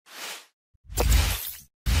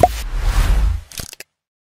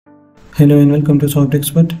Hello and welcome to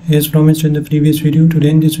softexpert. As promised in the previous video, today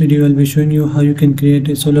in this video I'll be showing you how you can create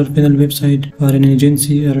a solar panel website for an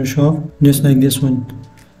agency or a shop just like this one.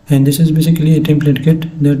 And this is basically a template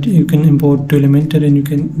kit that you can import to Elementor, and you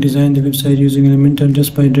can design the website using Elementor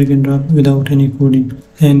just by drag and drop without any coding.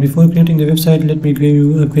 And before creating the website, let me give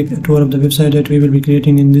you a quick tour of the website that we will be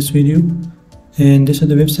creating in this video. And this is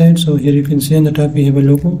the website. So here you can see on the top we have a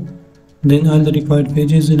logo, then all the required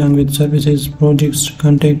pages along with services, projects,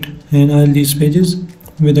 contact, and all these pages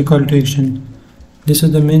with a call to action. This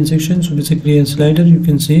is the main section, so basically a slider you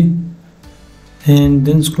can see, and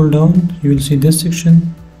then scroll down, you will see this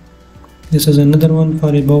section. This is another one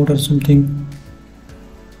for about or something,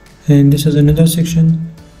 and this is another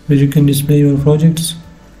section where you can display your projects,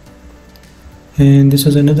 and this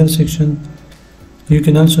is another section. You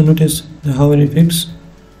can also notice the hover effects,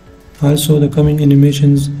 also the coming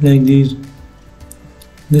animations like these.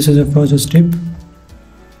 This is a process step.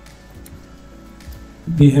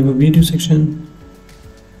 We have a video section,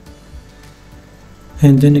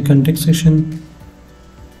 and then a context section,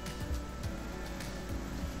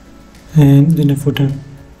 and then a footer.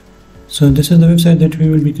 So this is the website that we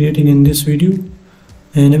will be creating in this video,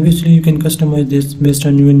 and obviously you can customize this based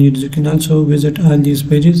on your needs. You can also visit all these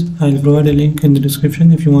pages. I'll provide a link in the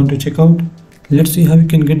description if you want to check out. Let's see how we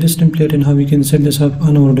can get this template and how we can set this up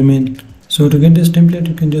on our domain. So to get this template,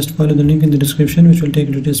 you can just follow the link in the description, which will take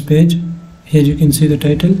you to this page. Here you can see the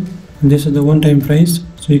title. This is the one-time price,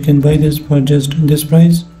 so you can buy this for just this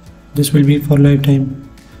price. This will be for lifetime,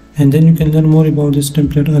 and then you can learn more about this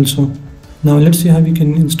template also. Now let's see how we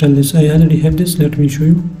can install this. I already have this, let me show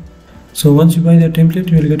you. So once you buy the template,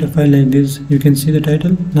 you will get a file like this. You can see the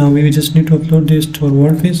title. Now we just need to upload this to our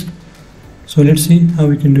WordPress. So let's see how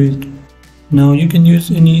we can do it. Now you can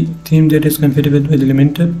use any theme that is compatible with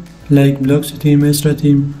Elementor, like Blocks theme, Astra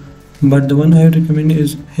theme, but the one I would recommend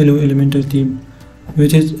is Hello Elementor theme,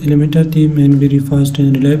 which is Elementor theme and very fast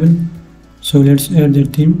and reliable. So let's add that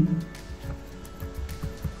theme.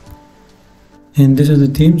 And this is the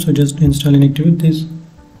theme, so just install and activate this.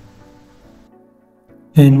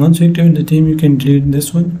 And once you activate the theme, you can delete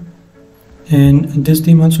this one. And this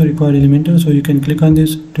theme also requires Elementor, so you can click on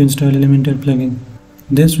this to install Elementor plugin.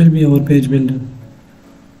 This will be our page builder.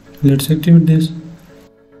 Let's activate this.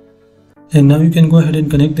 And now you can go ahead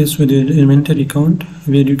and connect this with your Elementor account,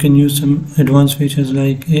 where you can use some advanced features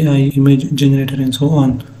like AI, image generator, and so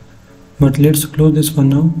on. But let's close this for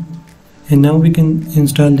now. And now we can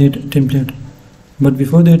install that template. But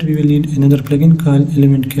before that, we will need another plugin called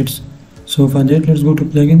Element Kits. So for that, let's go to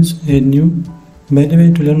plugins, add new. By the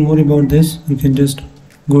way, to learn more about this, you can just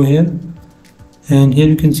go here, and here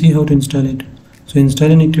you can see how to install it. So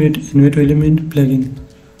install and activate Elementor Element plugin.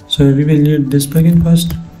 So we will need this plugin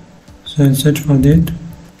first. So I'll search for that,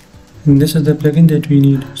 and this is the plugin that we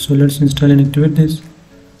need. So let's install and activate this.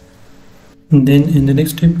 And then in the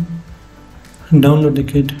next step, download the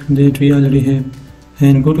kit that we already have,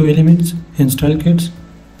 and go to Elements, Install Kits,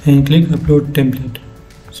 and click Upload Template.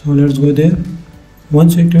 So let's go there.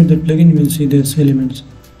 Once you activate that plugin, you will see this Elements.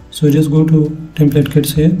 So just go to Template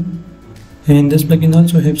Kits here, and this plugin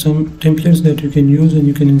also have some templates that you can use and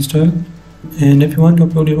you can install. And if you want to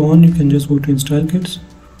upload your own, you can just go to Install Kits,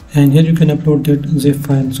 and here you can upload that zip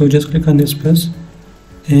file. So just click on this plus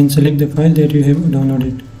and select the file that you have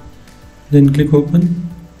downloaded, then click open,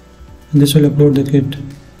 and this will upload the kit.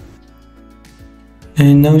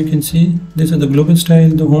 And now you can see this is the global style,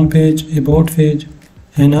 the home page, about page,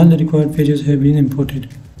 and all the required pages have been imported.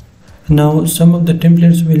 Now some of the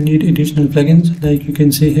templates will need additional plugins, like you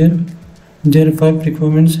can see here. There are 5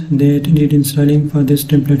 requirements that need installing for this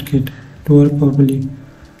template kit to work properly.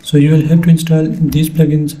 So you will have to install these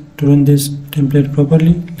plugins to run this template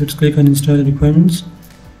properly. Let's click on install requirements,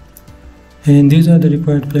 and these are the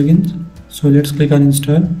required plugins. So let's click on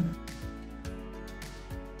install,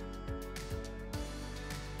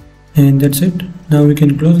 and that's it. Now we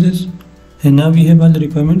can close this, and now we have all the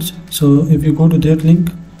requirements. So if you go to that link,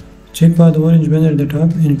 check for the orange banner at the top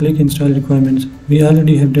and click install requirements. We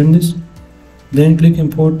already have done this. Then click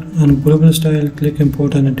import on global style, click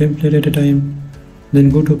import on a template at a time. Then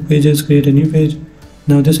go to pages, create a new page.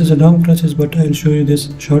 Now this is a long process, but I'll show you this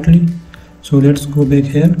shortly. So let's go back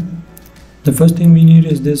here. The first thing we need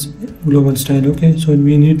is this global style. Okay, so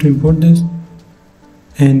we need to import this,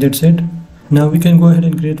 and that's it. Now we can go ahead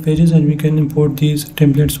and create pages, and we can import these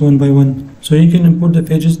templates one by one. So you can import the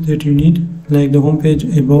pages that you need, like the home page,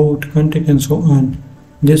 about, contact, and so on.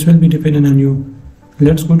 This will be dependent on you.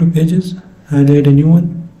 Let's go to pages. I'll add a new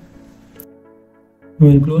one.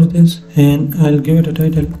 We'll close this, and I'll give it a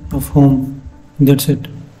title of home. That's it.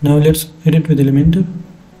 Now let's edit with Elementor.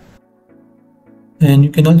 And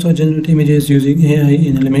you can also generate images using AI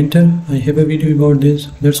in Elementor. I have a video about this.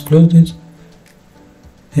 Let's close this,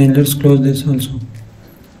 and let's close this also,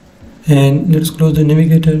 and let's close the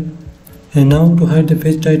navigator. And now to hide the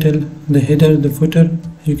page title, the header, the footer,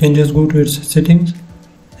 you can just go to its settings,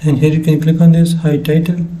 and here you can click on this hide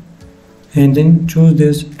title, and then choose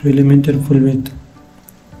this to Elementor full width.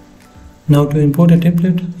 Now to import a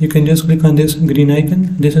template, you can just click on this green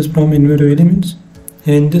icon. This is from Elementor Elements,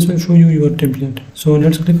 and this will show you your template. So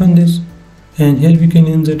let's click on this, and here we can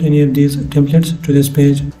insert any of these templates to this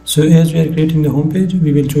page. So as we are creating the home page,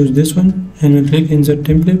 we will choose this one, and we'll click insert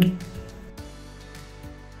template.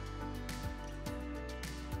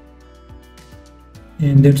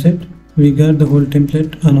 And that's it, we got the whole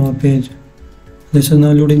template on our page. This is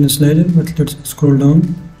now loading the slider, but let's scroll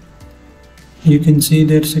down. You can see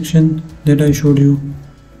that section that I showed you,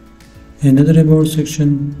 another about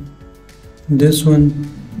section, this one,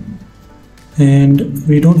 and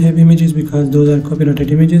we don't have images because those are copyrighted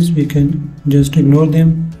images. We can just ignore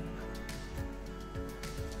them.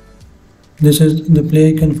 This is the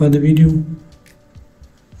play icon for the video,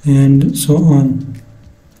 and so on.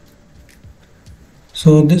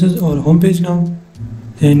 So this is our homepage now,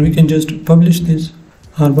 and we can just publish this.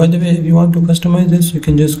 Or by the way, if you want to customize this, you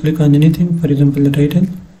can just click on anything, for example the title,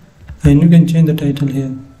 and you can change the title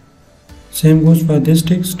here. Same goes for this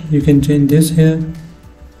text, you can change this here,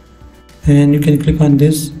 and you can click on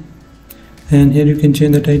this, and here you can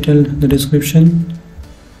change the title, the description,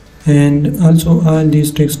 and also all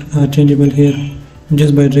these texts are changeable here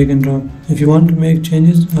just by drag and drop. If you want to make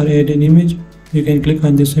changes or add an image, you can click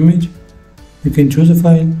on this image. You can choose a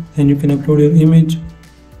file, and you can upload your image,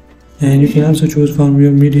 and you can also choose from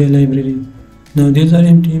your media library. Now these are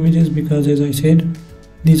empty images because, as I said,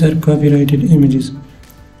 these are copyrighted images.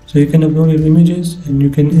 So you can upload your images and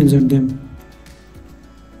you can insert them.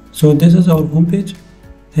 So this is our homepage,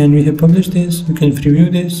 and we have published this. You can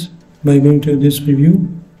preview this by going to this preview,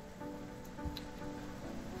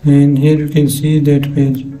 and here you can see that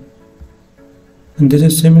page, and this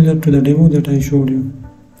is similar to the demo that I showed you.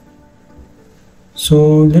 So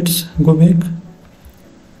let's go back,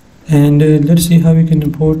 and let's see how we can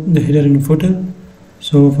import the header and footer.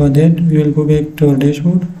 So for that, we will go back to our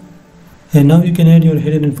dashboard, and now you can add your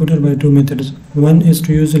header and footer by two methods. One is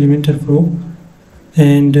to use Elementor Pro,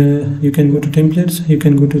 and you can go to templates, you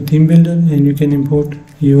can go to theme builder, and you can import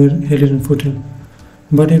your header and footer.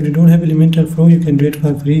 But if you don't have Elementor Pro, you can do it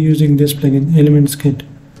for free using this plugin, Elements Kit.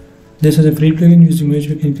 This is a free plugin using which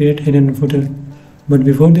you can create header and footer. But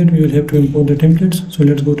before that, we will have to import the templates. So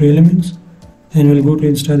let's go to Elements, and we'll go to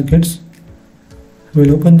Install Kits.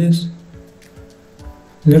 We'll open this.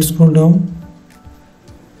 Let's scroll down,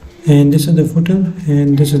 and this is the footer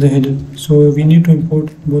and this is the header. So we need to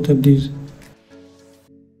import both of these.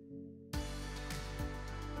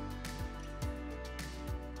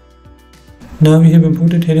 Now we have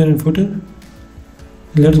imported header and footer.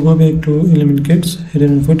 Let's go back to Element Kits, header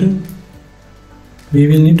and footer. We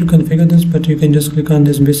will need to configure this, but you can just click on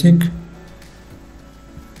this basic.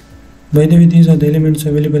 By the way, these are the elements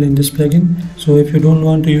available in this plugin. So if you don't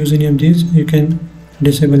want to use any of these, you can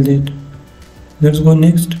disable that. Let's go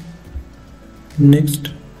next,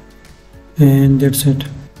 and that's it.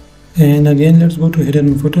 And again, let's go to header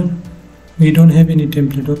and footer. We don't have any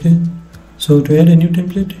template, okay? So to add a new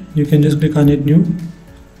template, you can just click on add new,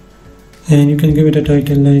 and you can give it a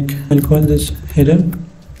title like, I'll call this header,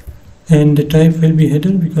 and the type will be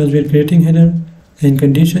header because we are creating header. And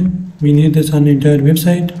condition, we need this on the entire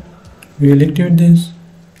website. We will activate this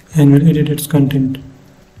and we'll edit its content.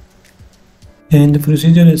 And the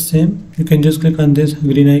procedure is same. You can just click on this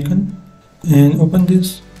green icon and open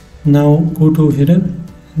this. Now go to header,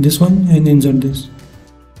 this one, and insert this.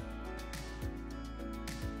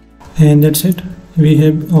 And that's it. We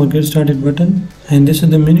have our get started button, and this is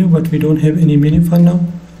the menu, but we don't have any menu for now.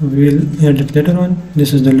 We will add it later on.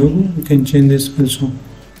 This is the logo. You can change this also.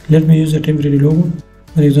 Let me use a temporary logo,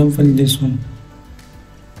 for example this one.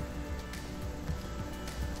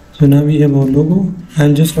 So now we have our logo.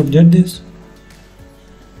 I'll just update this,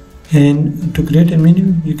 and to create a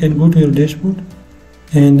menu, you can go to your dashboard,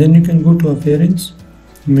 and then you can go to appearance,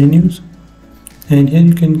 menus, and here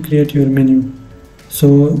you can create your menu.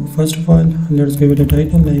 So first of all, let's give it a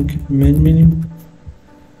title like main menu.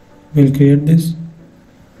 We'll create this.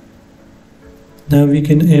 Now we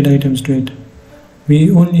can add items to it.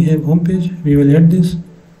 We only have homepage, we will add this,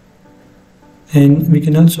 and we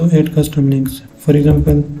can also add custom links. For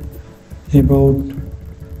example, about.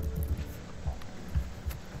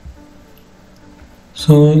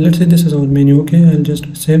 So let's say this is our menu. Okay, I'll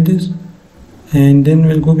just save this, and then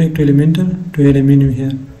we'll go back to Elementor to add a menu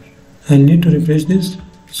here. I'll need to refresh this,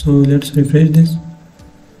 so let's refresh this.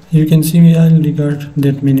 You can see we already got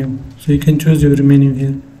that menu, so you can choose your menu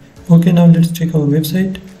here. Okay, now let's check our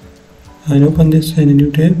website. I'll open this in a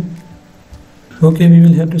new tab. Okay, we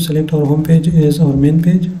will have to select our home page as our main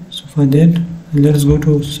page. So for that, let's go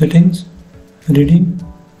to settings, reading,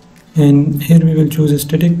 and here we will choose a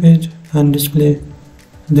static page and display.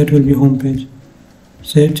 That will be home page.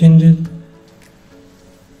 Save changes,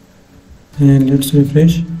 and let's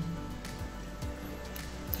refresh,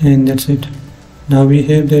 and that's it. Now we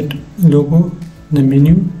have that logo, the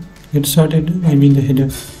menu, get started, I mean the header,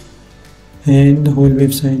 and the whole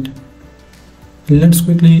website. Let's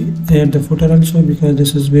quickly add the footer also, because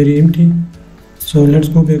this is very empty. So let's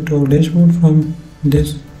go back to our dashboard from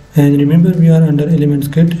this, and remember we are under Elements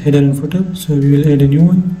Get header and footer, so we will add a new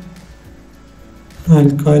one.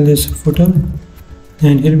 I'll call this footer,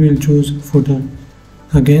 and here we will choose footer.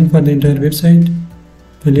 Again, for the entire website,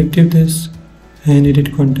 we'll active this and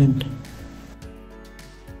edit content,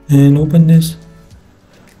 and open this.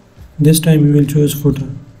 This time we will choose footer,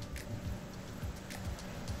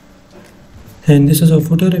 and this is our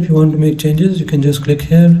footer. If you want to make changes, you can just click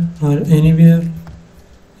here or anywhere.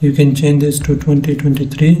 You can change this to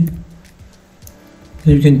 2023.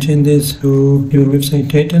 You can change this to your website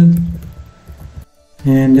title,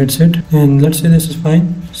 and that's it. And let's say this is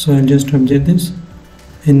fine, so I'll just update this.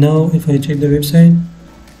 And now if I check the website,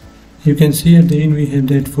 you can see at the end we have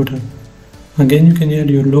that footer. Again, you can add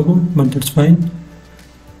your logo, but that's fine.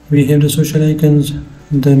 We have the social icons,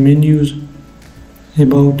 the menus,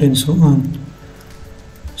 about, and so on.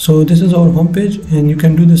 So this is our home page, and you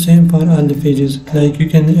can do the same for all the pages. Like you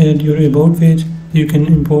can add your about page, you can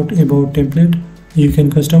import about template, you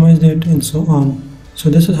can customize that, and so on. So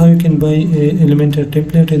this is how you can buy a Elementor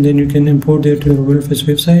template, and then you can import that to your WordPress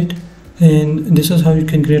website. And this is how you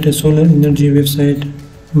can create a solar energy website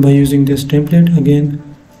by using this template. Again,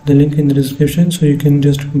 the link in the description, so you can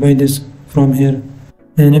just buy this from here.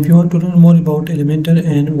 And if you want to learn more about Elementor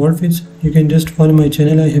and WordPress, you can just follow my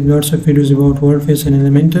channel. I have lots of videos about WordPress and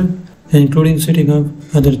Elementor, including setting up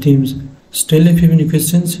other themes. Still, if you have any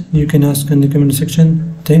questions, you can ask in the comment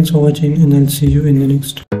section. Thanks for watching, and I'll see you in the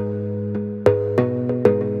next.